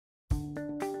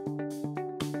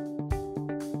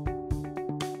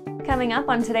Coming up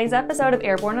on today's episode of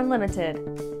Airborne Unlimited,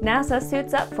 NASA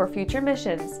suits up for future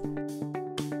missions.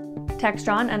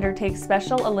 Textron undertakes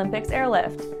Special Olympics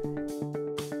airlift.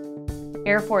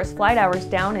 Air Force flight hours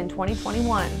down in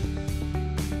 2021.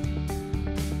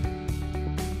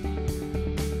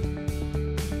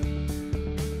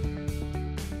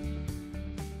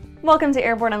 Welcome to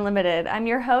Airborne Unlimited. I'm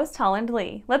your host, Holland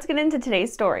Lee. Let's get into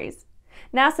today's stories.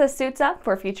 NASA suits up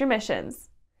for future missions.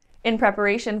 In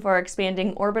preparation for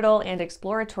expanding orbital and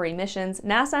exploratory missions,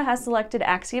 NASA has selected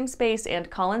Axiom Space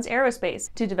and Collins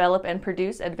Aerospace to develop and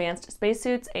produce advanced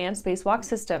spacesuits and spacewalk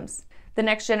systems. The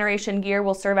next-generation gear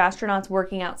will serve astronauts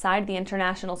working outside the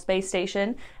International Space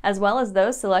Station, as well as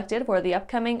those selected for the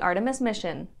upcoming Artemis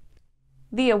mission.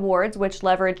 The awards, which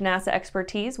leverage NASA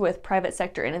expertise with private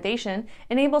sector innovation,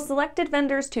 enable selected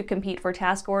vendors to compete for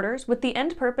task orders with the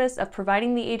end purpose of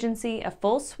providing the agency a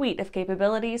full suite of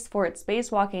capabilities for its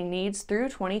spacewalking needs through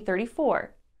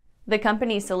 2034. The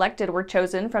companies selected were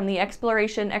chosen from the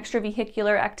Exploration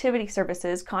Extravehicular Activity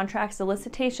Services contract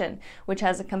solicitation, which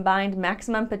has a combined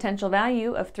maximum potential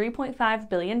value of $3.5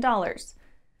 billion.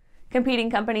 Competing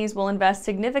companies will invest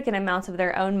significant amounts of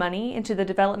their own money into the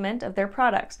development of their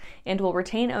products and will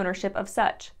retain ownership of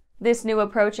such. This new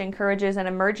approach encourages an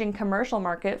emerging commercial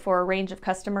market for a range of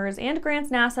customers and grants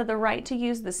NASA the right to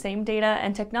use the same data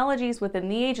and technologies within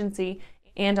the agency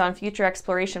and on future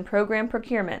exploration program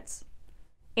procurements.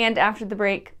 And after the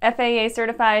break, FAA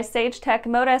certifies Sagetech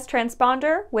Mode S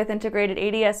transponder with integrated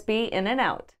ADS-B in and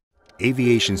out.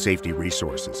 Aviation Safety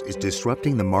Resources is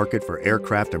disrupting the market for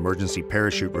aircraft emergency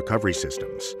parachute recovery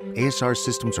systems. ASR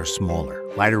systems are smaller,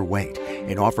 lighter weight,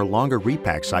 and offer longer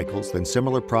repack cycles than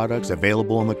similar products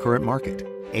available in the current market.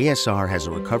 ASR has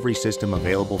a recovery system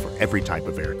available for every type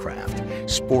of aircraft: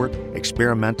 sport,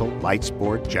 experimental, light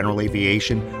sport, general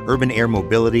aviation, urban air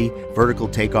mobility, vertical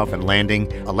takeoff and landing,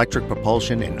 electric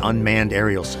propulsion, and unmanned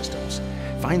aerial systems.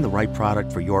 Find the right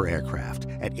product for your aircraft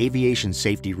at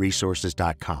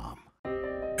aviationsafetyresources.com.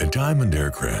 At Diamond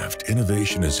Aircraft,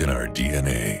 innovation is in our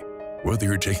DNA. Whether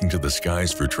you're taking to the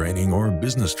skies for training or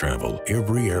business travel,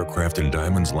 every aircraft in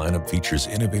Diamond's lineup features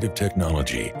innovative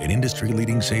technology, an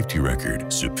industry-leading safety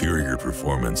record, superior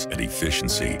performance and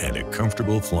efficiency, and a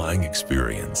comfortable flying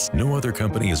experience. No other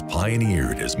company has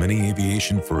pioneered as many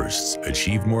aviation firsts,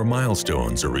 achieved more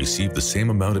milestones, or received the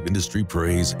same amount of industry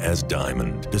praise as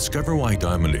Diamond. Discover why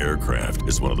Diamond Aircraft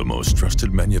is one of the most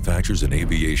trusted manufacturers in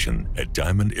aviation at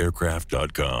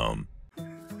diamondaircraft.com.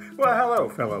 Well, hello,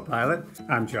 fellow pilot.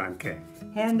 I'm John King.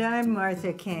 And I'm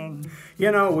Martha King.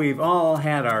 You know, we've all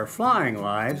had our flying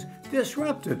lives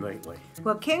disrupted lately.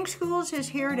 Well, King Schools is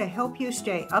here to help you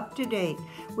stay up to date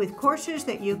with courses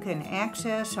that you can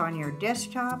access on your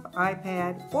desktop,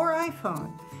 iPad, or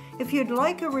iPhone. If you'd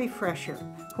like a refresher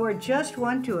or just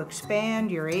want to expand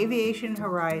your aviation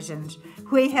horizons,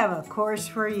 we have a course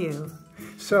for you.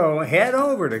 So head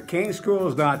over to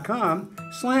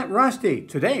kingschools.com/Rusty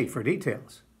today for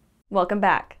details. Welcome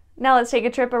back. Now let's take a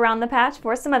trip around the patch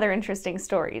for some other interesting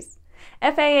stories.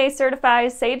 FAA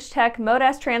certifies Sagetech Mode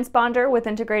S transponder with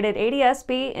integrated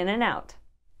ADS-B in and out.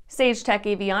 Sagetech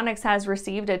Avionics has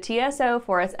received a TSO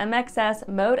for its MXS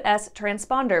Mode S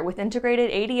transponder with integrated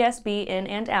ADS-B in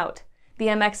and out. The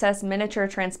MXS miniature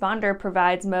transponder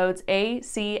provides modes A,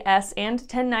 C, S, and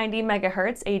 1090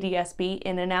 MHz ADS-B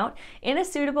in and out and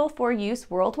is suitable for use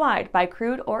worldwide by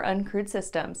crewed or uncrewed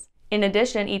systems. In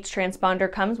addition, each transponder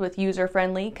comes with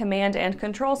user-friendly command and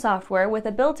control software with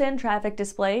a built-in traffic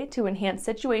display to enhance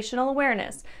situational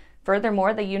awareness.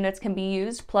 Furthermore, the units can be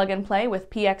used plug-and-play with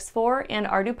PX4 and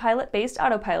ArduPilot-based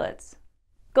autopilots.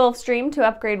 Gulfstream to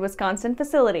upgrade Wisconsin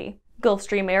facility.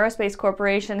 Gulfstream Aerospace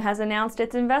Corporation has announced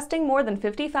it's investing more than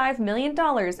 $55 million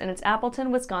in its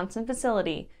Appleton, Wisconsin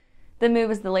facility. The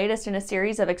move is the latest in a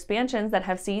series of expansions that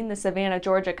have seen the Savannah,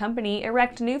 Georgia company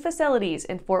erect new facilities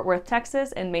in Fort Worth,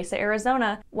 Texas, and Mesa,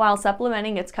 Arizona, while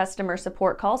supplementing its customer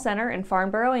support call center in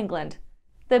Farnborough, England.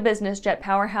 The business jet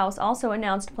powerhouse also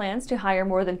announced plans to hire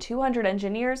more than 200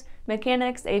 engineers,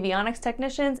 mechanics, avionics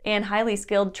technicians, and highly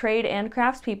skilled trade and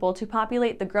craftspeople to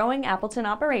populate the growing Appleton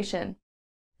operation.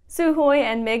 Sukhoi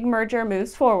and MiG merger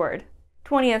moves forward.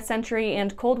 20th century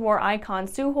and Cold War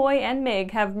icons Sukhoi and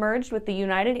MiG have merged with the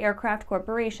United Aircraft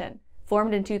Corporation.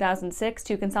 Formed in 2006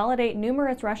 to consolidate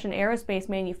numerous Russian aerospace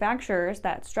manufacturers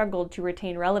that struggled to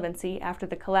retain relevancy after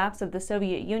the collapse of the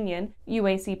Soviet Union,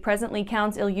 UAC presently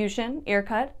counts Ilyushin,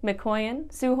 Irkut, Mikoyan,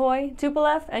 Sukhoi,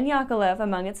 Tupolev, and Yakovlev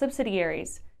among its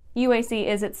subsidiaries. UAC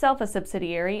is itself a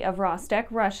subsidiary of Rostec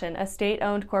Russian, a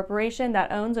state-owned corporation that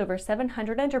owns over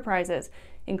 700 enterprises,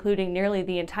 including nearly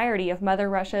the entirety of Mother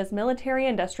Russia's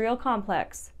military-industrial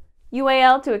complex.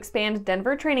 UAL to expand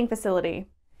Denver training facility.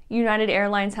 United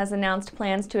Airlines has announced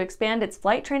plans to expand its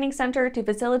flight training center to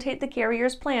facilitate the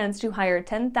carrier's plans to hire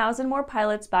 10,000 more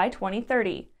pilots by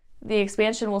 2030. The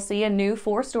expansion will see a new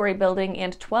 4-story building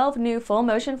and 12 new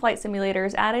full-motion flight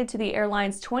simulators added to the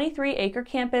airline's 23-acre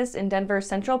campus in Denver's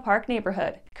Central Park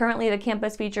neighborhood. Currently, the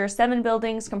campus features 7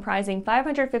 buildings comprising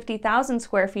 550,000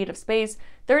 square feet of space,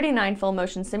 39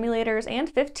 full-motion simulators, and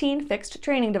 15 fixed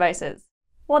training devices.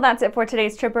 Well, that's it for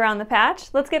today's trip around the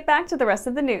patch. Let's get back to the rest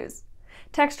of the news.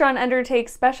 Textron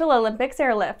undertakes Special Olympics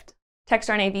Airlift.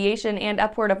 Textron Aviation and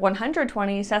upward of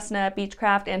 120 Cessna,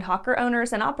 Beechcraft, and Hawker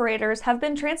owners and operators have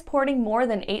been transporting more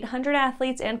than 800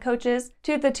 athletes and coaches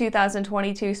to the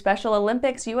 2022 Special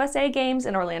Olympics USA Games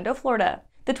in Orlando, Florida.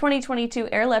 The 2022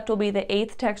 airlift will be the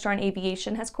 8th Textron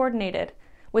Aviation has coordinated.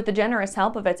 With the generous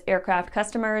help of its aircraft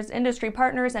customers, industry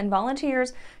partners, and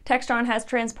volunteers, Textron has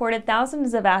transported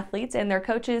thousands of athletes and their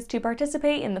coaches to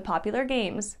participate in the popular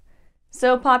games.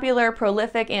 So popular,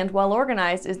 prolific, and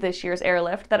well-organized is this year's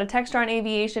airlift that a Textron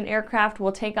Aviation aircraft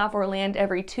will take off or land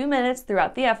every 2 minutes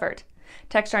throughout the effort.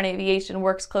 Textron Aviation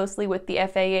works closely with the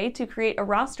FAA to create a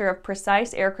roster of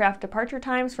precise aircraft departure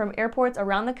times from airports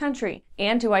around the country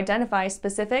and to identify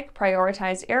specific,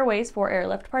 prioritized airways for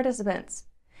airlift participants.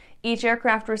 Each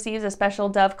aircraft receives a special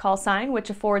Dove call sign which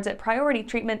affords it priority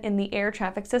treatment in the air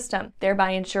traffic system,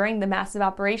 thereby ensuring the massive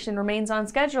operation remains on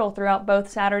schedule throughout both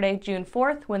Saturday, June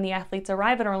 4th, when the athletes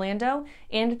arrive in Orlando,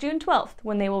 and June 12th,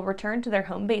 when they will return to their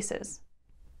home bases.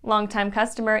 Longtime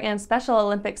customer and Special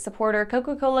Olympics supporter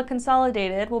Coca-Cola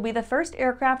Consolidated will be the first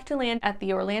aircraft to land at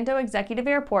the Orlando Executive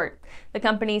Airport. The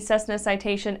company's Cessna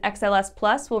Citation XLS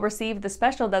Plus will receive the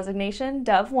special designation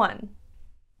Dove 1.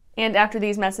 And after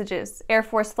these messages, Air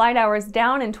Force flight hours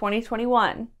down in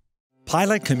 2021.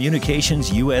 Pilot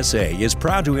Communications USA is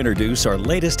proud to introduce our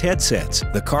latest headsets,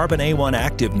 the Carbon A1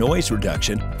 Active Noise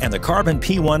Reduction and the Carbon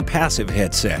P1 Passive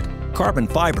Headset. Carbon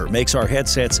fiber makes our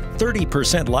headsets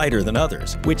 30% lighter than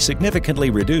others, which significantly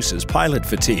reduces pilot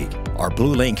fatigue. Our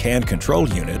BlueLink hand control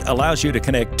unit allows you to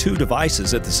connect 2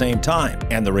 devices at the same time,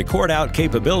 and the record out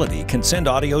capability can send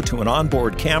audio to an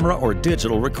onboard camera or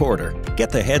digital recorder. Get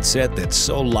the headset that's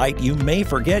so light you may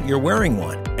forget you're wearing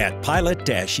one at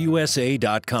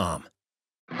pilot-usa.com.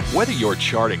 Whether you're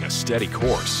charting a steady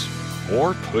course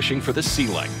or pushing for the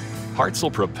ceiling,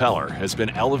 Hartzell Propeller has been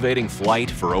elevating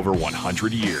flight for over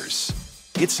 100 years.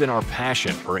 It's in our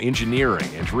passion for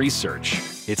engineering and research.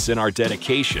 It's in our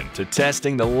dedication to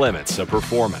testing the limits of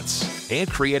performance and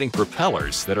creating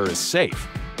propellers that are as safe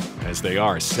as they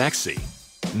are sexy.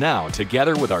 Now,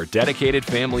 together with our dedicated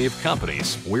family of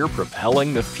companies, we're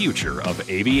propelling the future of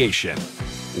aviation.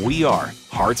 We are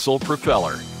Hartzell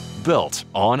Propeller, built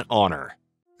on honor.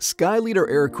 Skyleader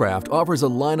Aircraft offers a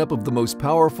lineup of the most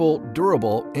powerful,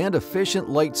 durable, and efficient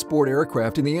light sport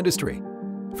aircraft in the industry.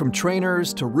 From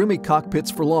trainers to roomy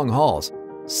cockpits for long hauls,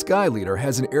 Skyleader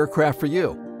has an aircraft for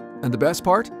you. And the best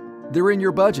part? They're in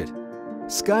your budget.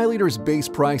 Skyleader's base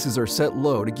prices are set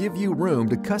low to give you room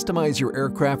to customize your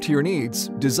aircraft to your needs,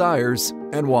 desires,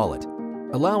 and wallet,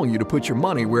 allowing you to put your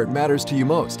money where it matters to you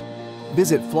most.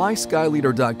 Visit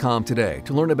flyskyleader.com today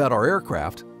to learn about our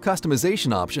aircraft,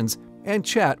 customization options, and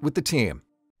chat with the team.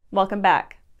 Welcome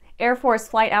back. Air Force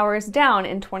flight hours down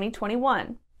in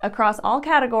 2021. Across all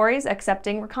categories,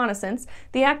 excepting reconnaissance,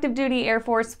 the active duty Air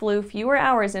Force flew fewer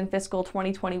hours in fiscal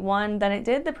 2021 than it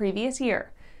did the previous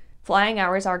year. Flying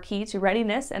hours are key to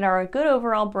readiness and are a good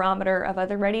overall barometer of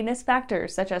other readiness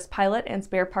factors such as pilot and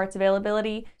spare parts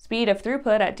availability, speed of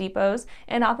throughput at depots,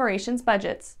 and operations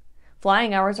budgets.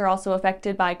 Flying hours are also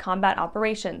affected by combat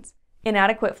operations.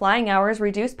 Inadequate flying hours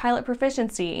reduce pilot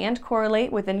proficiency and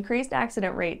correlate with increased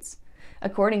accident rates.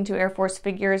 According to Air Force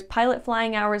figures, pilot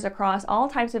flying hours across all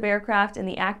types of aircraft in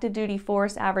the active duty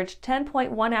force averaged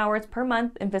 10.1 hours per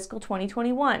month in fiscal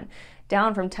 2021,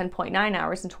 down from 10.9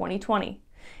 hours in 2020.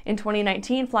 In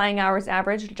 2019, flying hours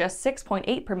averaged just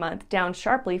 6.8 per month, down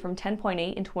sharply from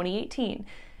 10.8 in 2018.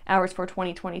 Hours for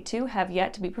 2022 have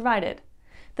yet to be provided.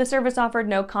 The service offered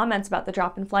no comments about the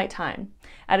drop in flight time.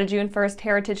 At a June 1st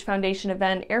Heritage Foundation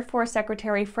event, Air Force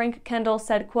Secretary Frank Kendall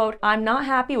said, quote, "I'm not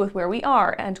happy with where we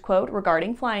are," end quote,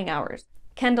 regarding flying hours.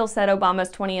 Kendall said Obama's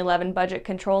 2011 Budget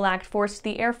Control Act forced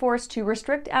the Air Force to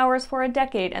restrict hours for a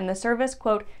decade and the service,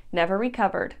 quote, "never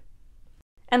recovered."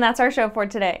 And that's our show for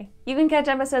today. You can catch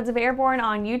episodes of Airborne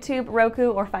on YouTube,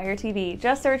 Roku, or Fire TV.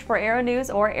 Just search for Aero-News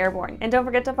or Airborne. And don't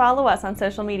forget to follow us on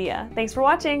social media. Thanks for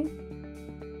watching!